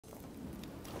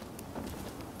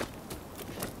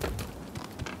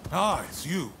Ah, it's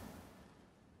you.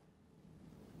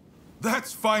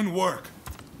 That's fine work.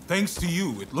 Thanks to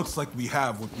you, it looks like we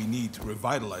have what we need to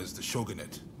revitalize the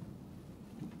Shogunate.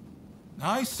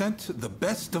 I sent the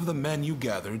best of the men you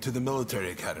gathered to the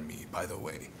military academy, by the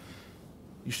way.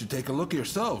 You should take a look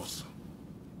yourselves.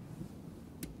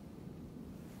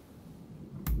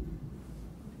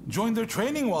 Join their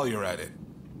training while you're at it.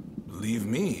 Believe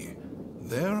me,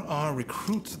 there are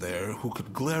recruits there who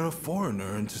could glare a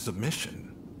foreigner into submission.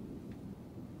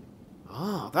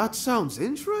 Ah, that sounds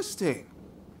interesting.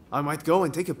 I might go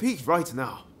and take a peek right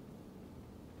now.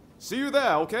 See you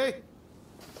there, okay?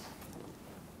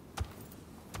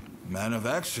 Man of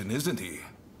action, isn't he?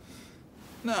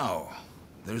 Now,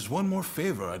 there's one more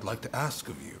favor I'd like to ask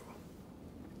of you.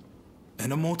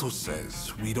 Enomoto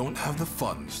says we don't have the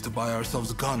funds to buy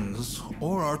ourselves guns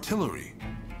or artillery.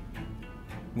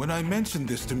 When I mentioned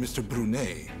this to Mr.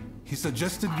 Brunet, he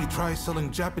suggested we try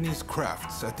selling Japanese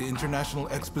crafts at the International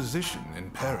Exposition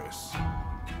in Paris.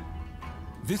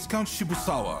 Viscount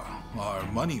Shibusawa, our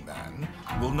money man,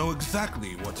 will know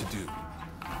exactly what to do.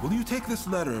 Will you take this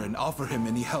letter and offer him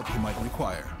any help he might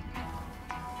require?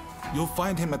 You'll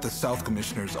find him at the South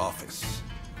Commissioner's office.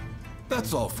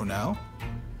 That's all for now.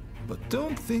 But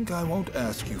don't think I won't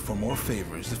ask you for more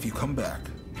favors if you come back.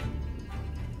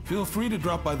 Feel free to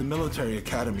drop by the military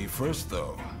academy first,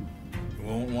 though. You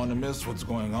won't want to miss what's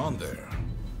going on there.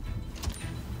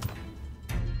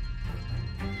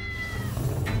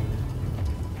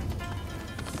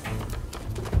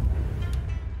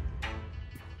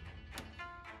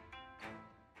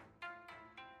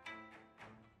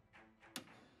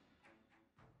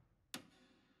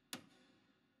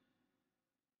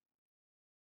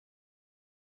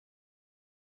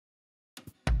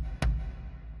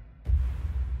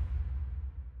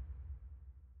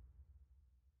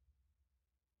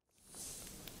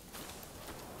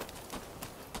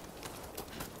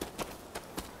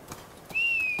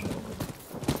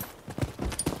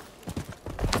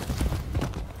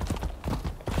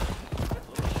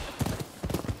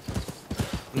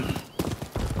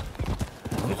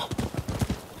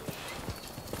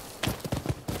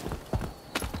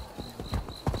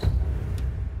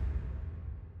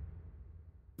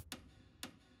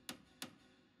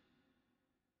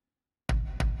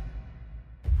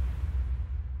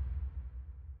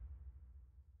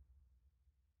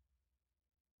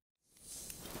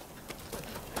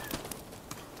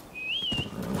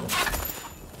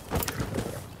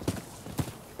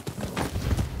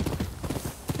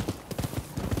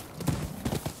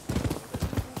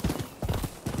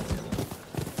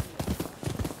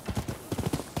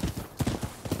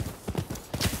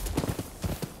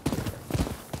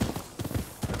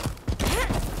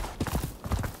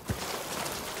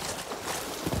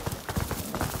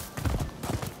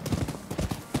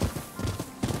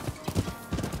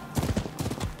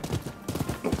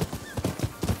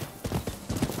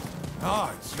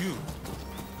 Ah, it's you.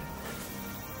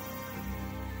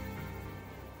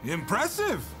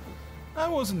 Impressive! I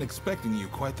wasn't expecting you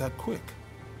quite that quick.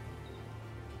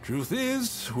 Truth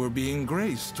is, we're being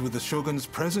graced with the Shogun's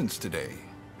presence today.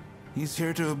 He's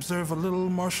here to observe a little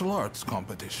martial arts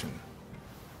competition.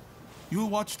 You'll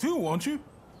watch too, won't you?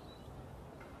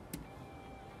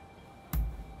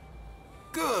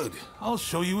 Good. I'll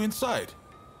show you inside.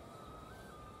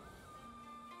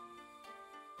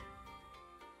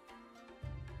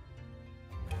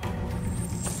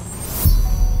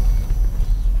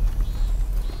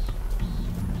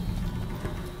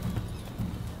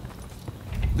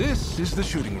 This is the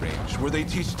shooting range where they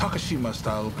teach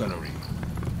Takashima-style gunnery.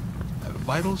 A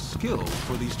vital skill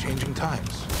for these changing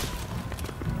times.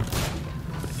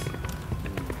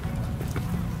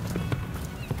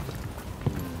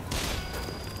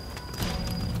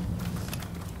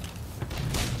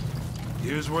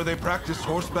 Here's where they practice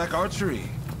horseback archery.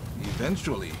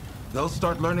 Eventually, they'll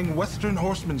start learning Western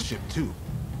horsemanship too.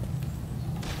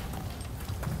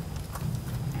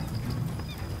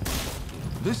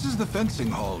 This is the fencing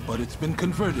hall, but it's been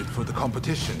converted for the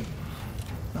competition.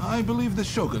 I believe the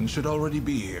Shogun should already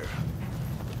be here.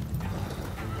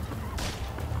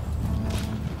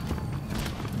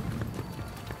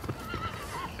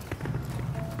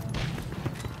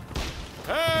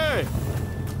 Hey!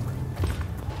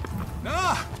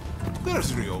 Ah!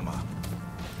 There's Ryoma.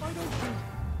 Why don't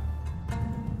you...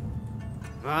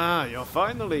 Ah, you're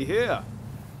finally here.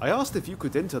 I asked if you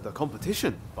could enter the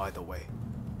competition, by the way.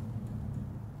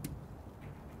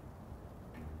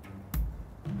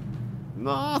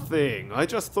 Nothing. I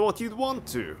just thought you'd want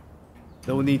to.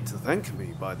 No need to thank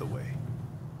me, by the way.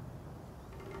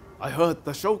 I heard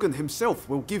the Shogun himself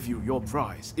will give you your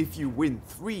prize if you win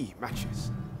 3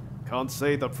 matches. Can't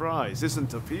say the prize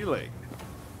isn't appealing.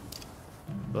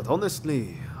 But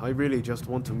honestly, I really just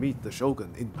want to meet the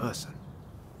Shogun in person.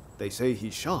 They say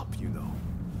he's sharp, you know.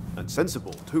 And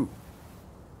sensible, too.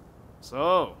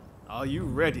 So, are you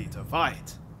ready to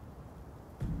fight?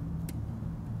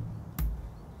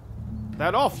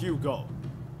 Then off you go!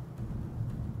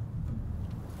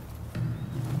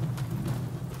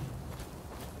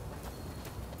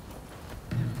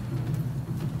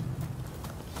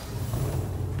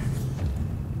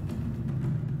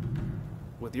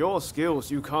 With your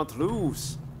skills, you can't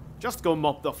lose. Just go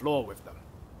mop the floor with them.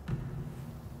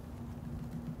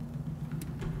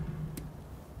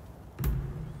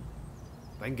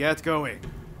 Then get going.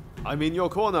 I'm in your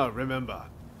corner, remember.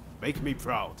 Make me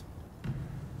proud.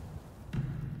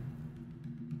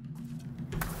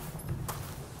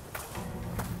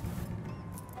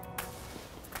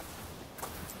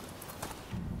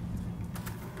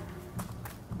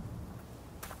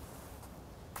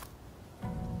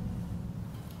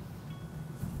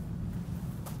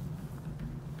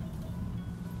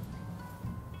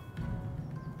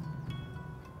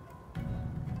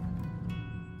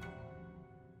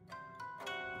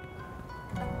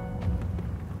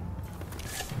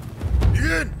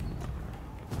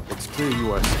 It's clear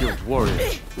you are a skilled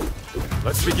warrior.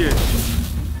 Let's begin.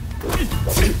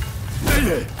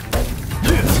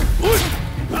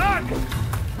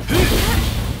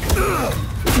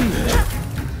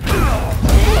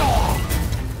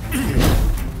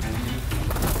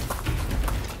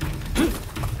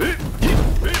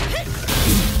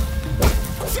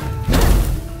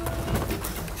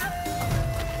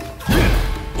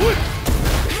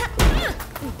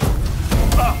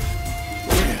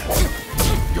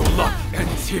 Your luck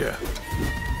ends here.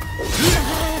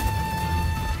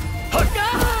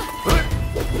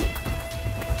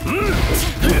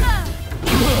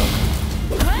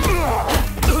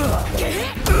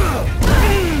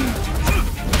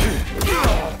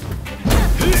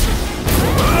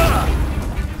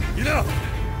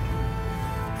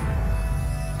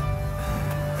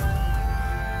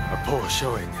 A poor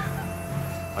showing.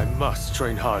 I must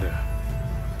train harder.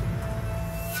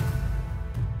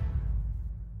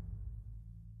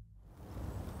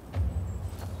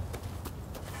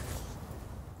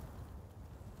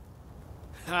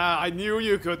 I knew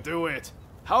you could do it.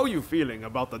 How are you feeling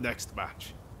about the next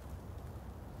match?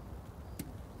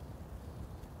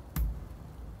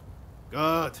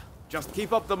 Good. Just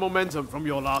keep up the momentum from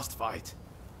your last fight.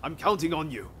 I'm counting on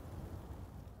you.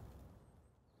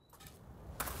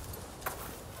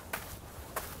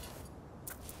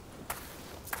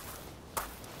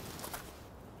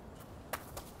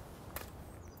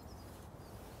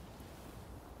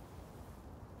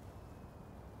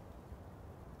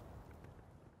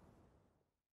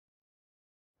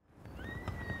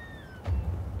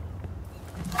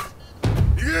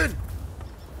 Begin!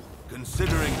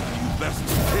 Considering you best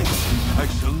think, I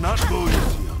shall not go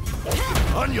easy.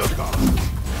 On your guard.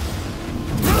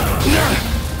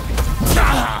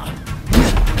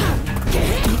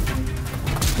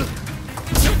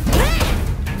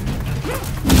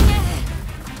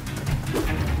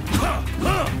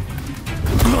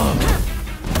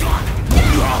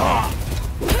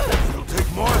 It'll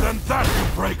take more than that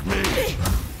to break me.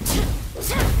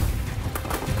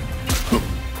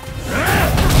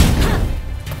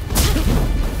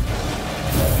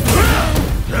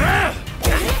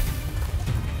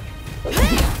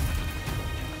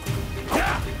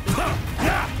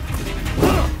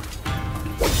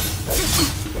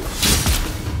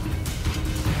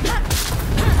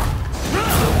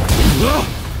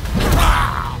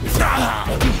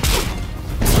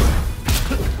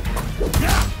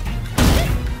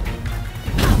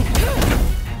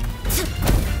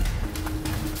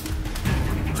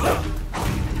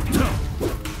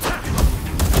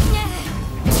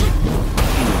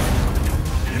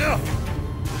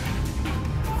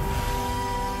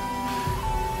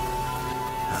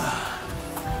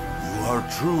 You are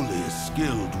truly a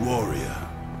skilled warrior.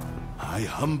 I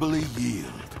humbly yield.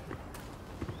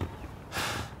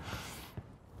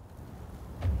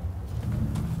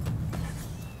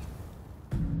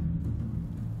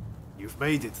 You've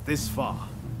made it this far.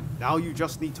 Now you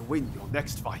just need to win your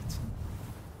next fight.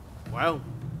 Well,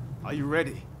 are you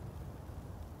ready?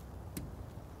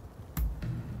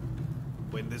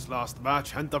 Win this last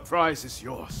match and the prize is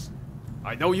yours.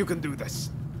 I know you can do this.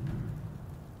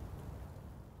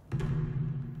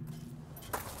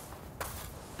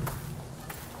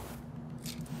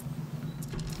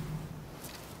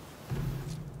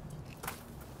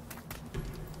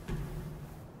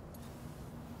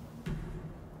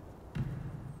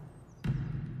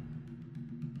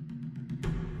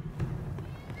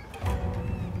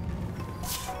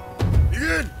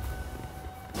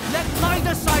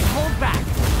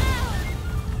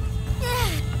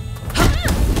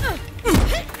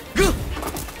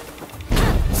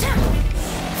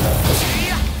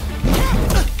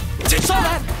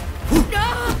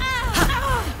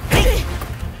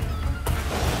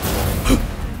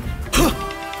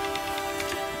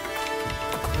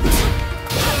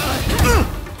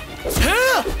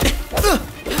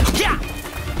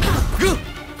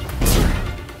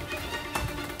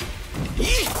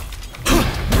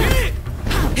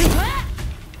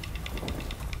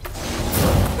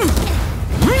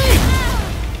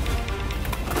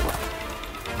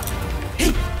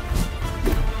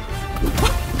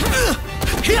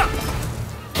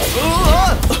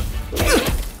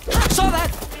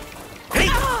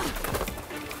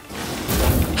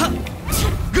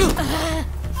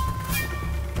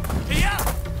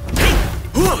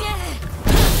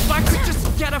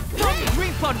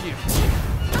 on you!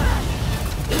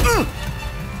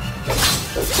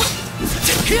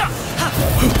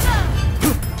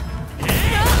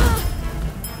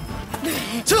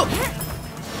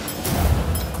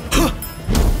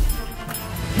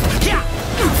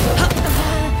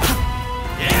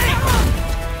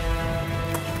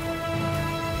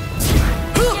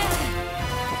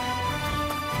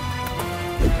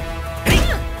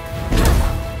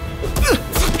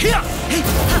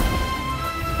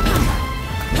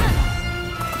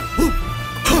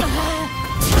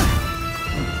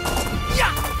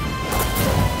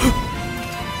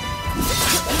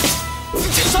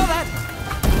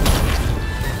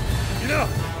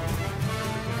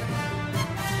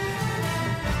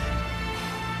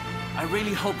 I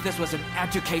really hope this was an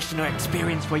educational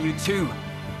experience for you too.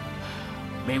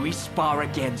 May we spar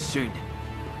again soon.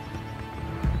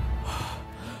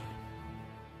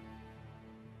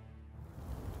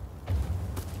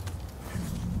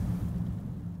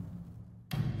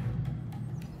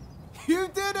 You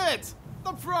did it!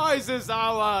 The prize is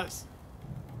ours!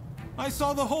 I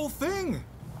saw the whole thing.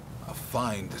 A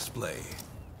fine display.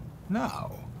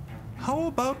 Now, how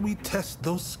about we test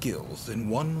those skills in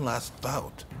one last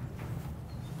bout?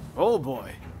 Oh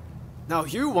boy. Now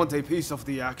you want a piece of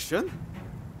the action?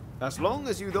 As long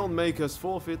as you don't make us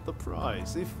forfeit the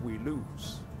prize if we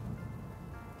lose.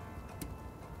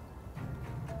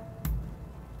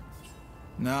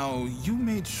 Now, you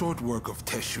made short work of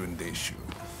Teshu and Deishu.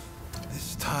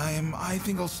 This time, I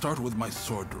think I'll start with my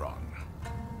sword drawn.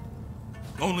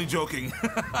 Only joking.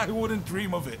 I wouldn't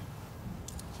dream of it.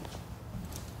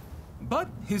 But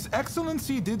His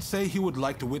Excellency did say he would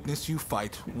like to witness you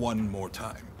fight one more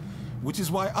time. Which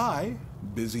is why I,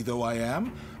 busy though I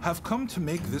am, have come to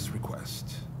make this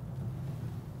request.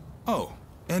 Oh,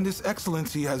 and His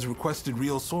Excellency has requested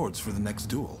real swords for the next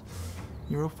duel.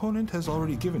 Your opponent has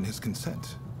already given his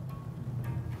consent.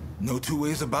 No two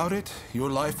ways about it, your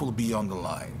life will be on the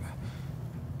line.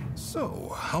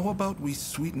 So, how about we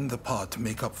sweeten the pot to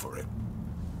make up for it?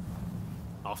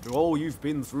 After all you've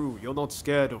been through, you're not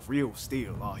scared of real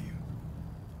steel, are you?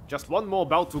 Just one more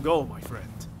bout to go, my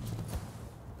friend.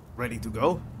 Ready to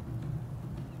go?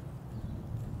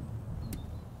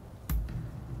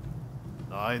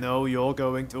 I know you're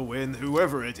going to win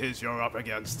whoever it is you're up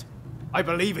against. I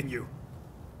believe in you.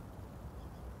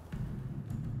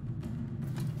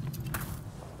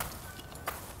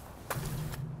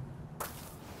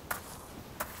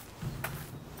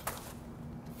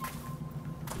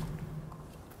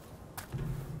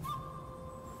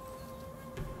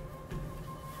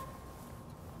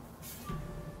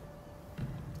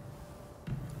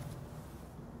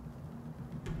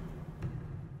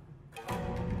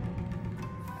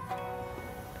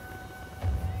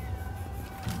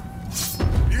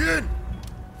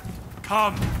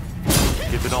 Come!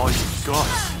 Give it all you've got.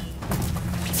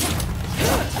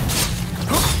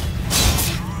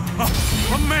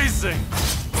 Amazing!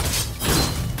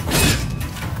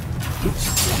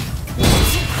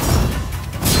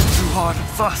 Too hard and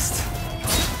fast.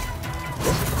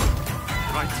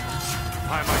 Right.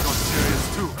 Time I got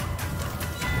serious too.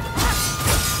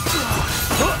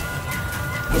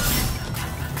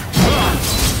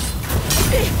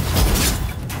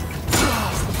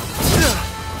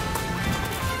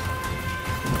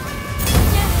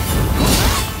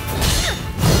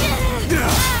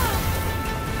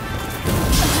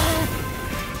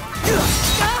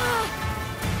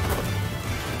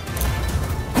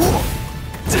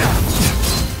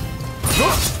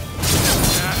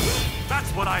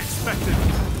 What I expected.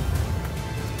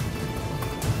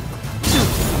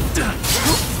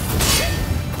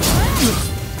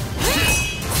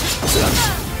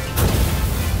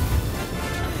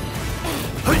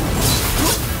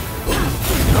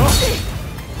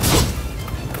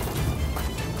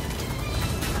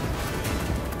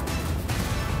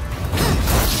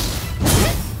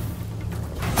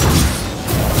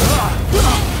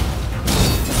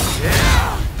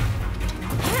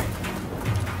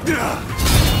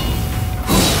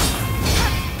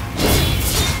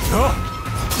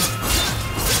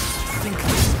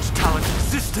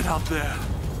 Out there.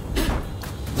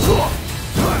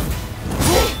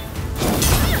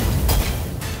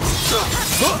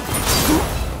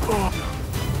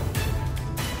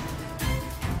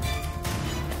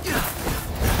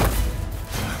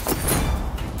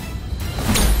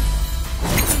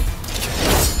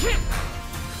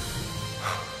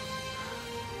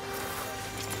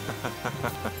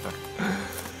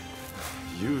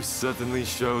 You certainly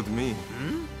showed me.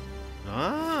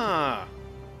 Ah.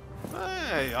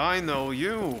 Hey, I know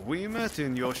you. We met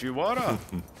in Yoshiwara.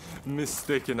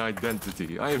 Mistaken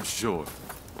identity, I am sure.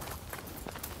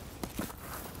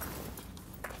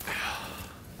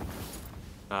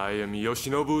 I am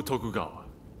Yoshinobu Tokugawa,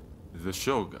 the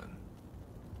Shogun.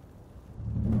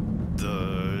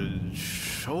 The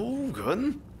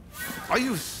Shogun? Are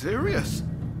you serious?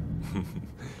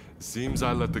 Seems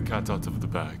I let the cat out of the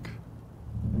bag.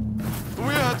 We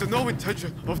had no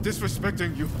intention of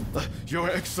disrespecting you, Your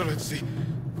Excellency.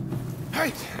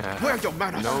 Hey, where are your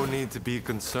manners? No need to be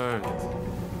concerned.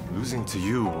 Losing to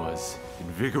you was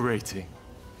invigorating.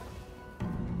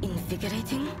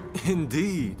 Invigorating?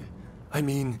 Indeed. I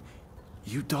mean,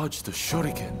 you dodged the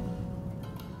shuriken.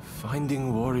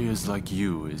 Finding warriors like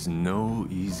you is no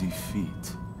easy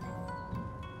feat.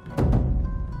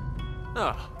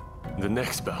 Ah, the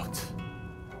next bout.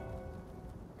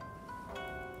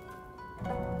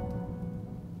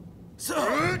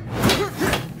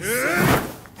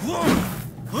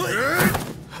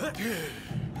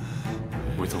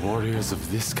 With warriors of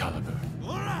this caliber,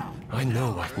 I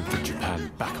know I can get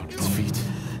Japan back on its feet.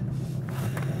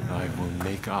 I will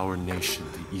make our nation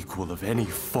the equal of any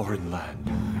foreign land.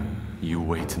 You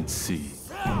wait and see.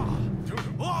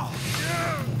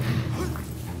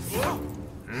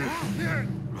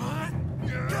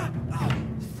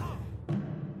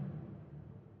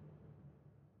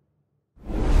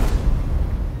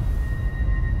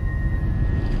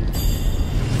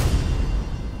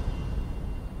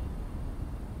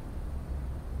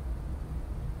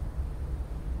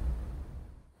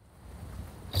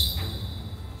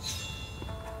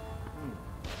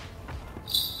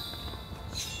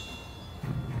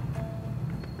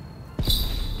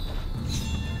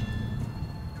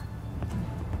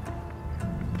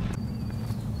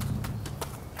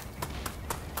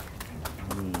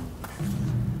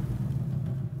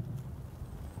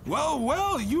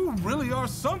 Well, you really are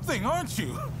something, aren't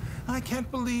you? I can't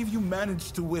believe you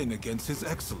managed to win against His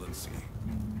Excellency.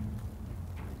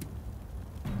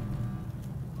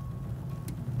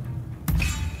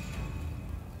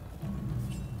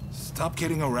 Stop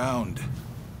kidding around.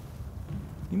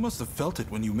 You must have felt it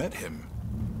when you met him.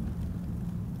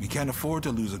 We can't afford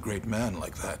to lose a great man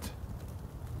like that.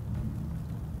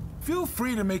 Feel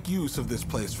free to make use of this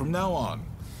place from now on.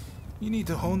 You need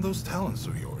to hone those talents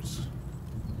of yours.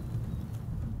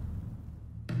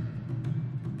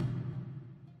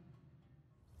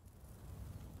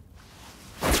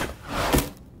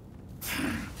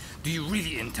 Do you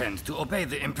really intend to obey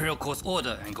the Imperial Court's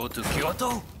order and go to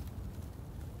Kyoto?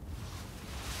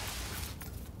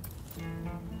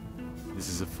 This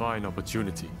is a fine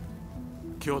opportunity.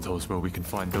 Kyoto is where we can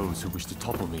find those who wish to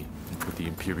topple me and put the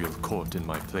Imperial Court in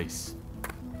my place.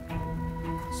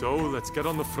 So let's get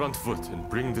on the front foot and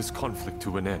bring this conflict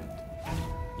to an end.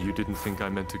 You didn't think I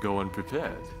meant to go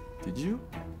unprepared, did you?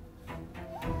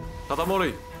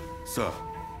 Tadamori! Sir.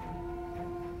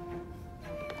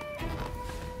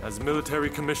 As military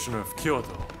commissioner of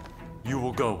Kyoto, you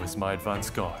will go as my advance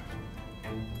guard.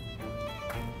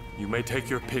 You may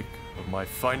take your pick of my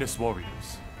finest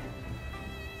warriors.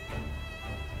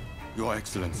 Your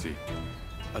Excellency,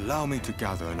 allow me to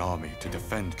gather an army to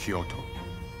defend Kyoto.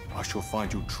 I shall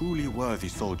find you truly worthy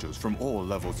soldiers from all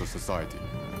levels of society.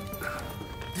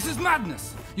 This is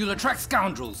madness! You'll attract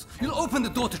scoundrels! You'll open the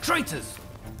door to traitors!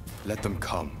 Let them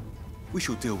come. We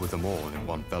shall deal with them all in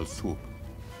one fell swoop.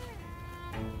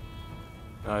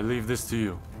 I leave this to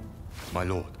you. My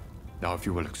lord, now if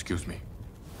you will excuse me.